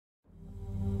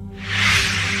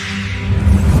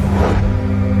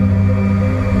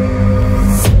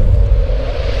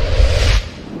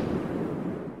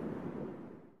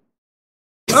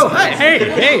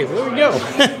Hey, there we go.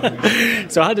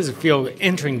 So how does it feel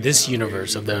entering this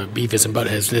universe of the Beavis and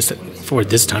Butt-Head for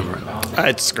this time around?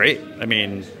 It's great. I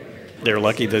mean, they're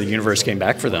lucky that the universe came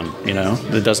back for them. You know,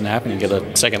 it doesn't happen. You get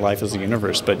a second life as a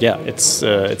universe. But yeah, it's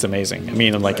amazing. I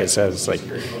mean, and like I said, it's like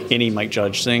any Mike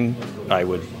Judge thing I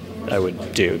would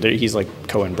do. He's like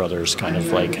Coen Brothers kind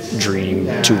of like dream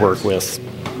to work with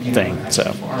thing.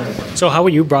 So how were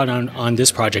you brought on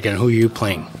this project, and who are you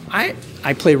playing?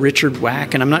 I play Richard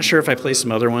Wack, and I'm not sure if I play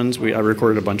some other ones. I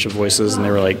recorded a bunch of voices, and they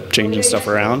were like changing stuff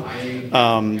around,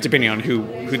 depending on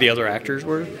who the other actors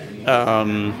were.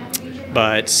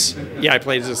 But yeah, I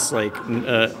played this like.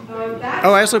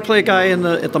 I also play a guy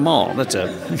at the mall. That's it.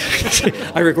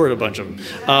 I recorded a bunch of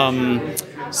them.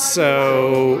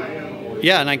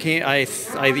 Yeah, and I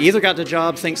either got the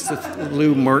job thanks to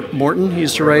Lou Morton, he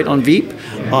used to write on Veep,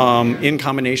 in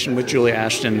combination with Julia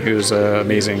Ashton, who's an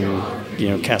amazing,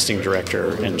 casting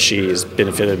director, and she's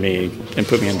benefited me and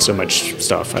put me in so much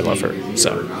stuff. I love her.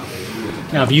 So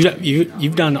now,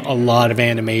 you've done a lot of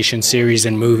animation series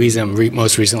and movies, and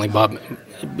most recently Bob's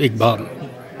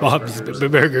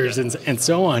Burgers and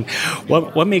so on.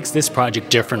 What makes this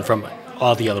project different from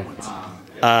all the other ones?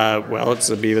 Well, it's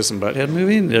a Beavis and Butt-Head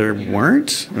movie. There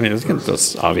weren't. I mean,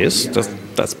 that's obvious.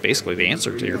 That's basically the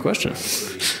answer to your question.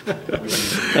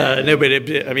 No, but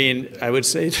I mean, I would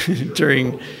say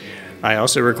I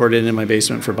also recorded in my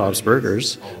basement for Bob's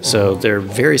Burgers, so they're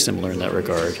very similar in that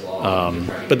regard.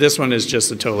 But this one is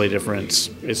just a totally different.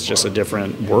 It's just a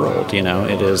different world.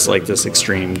 It is like this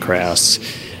extreme, crass,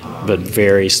 but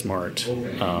very smart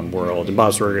world. And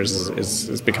Bob's Burgers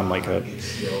has become like a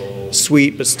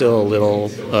sweet, but still a little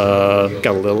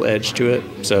got a little edge to it.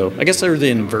 So I guess they're the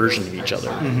inversion of each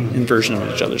other, inversion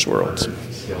of each other's worlds.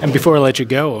 And before I let you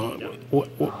go,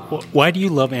 why do you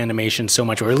love animation so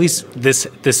much, or at least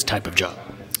this type of job?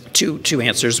 Two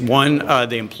answers. One,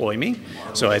 they employ me,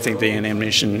 so I think the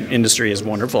animation industry is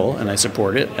wonderful, and I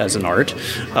support it as an art.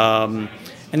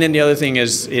 And then the other thing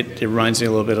is it reminds me a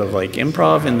little bit of like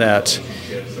improv, in that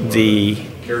the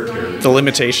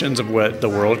limitations of what the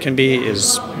world can be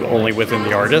is only within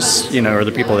the artists, or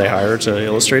the people they hire to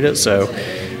illustrate it. So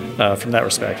from that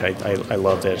respect, I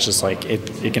love that. It's just like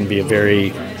it can be a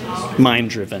very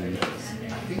mind-driven,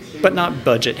 but not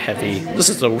budget-heavy. This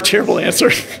is a terrible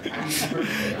answer.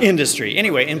 Industry.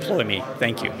 Anyway, employ me.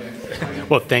 Thank you.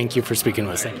 Well, thank you for speaking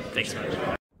with us. Thanks.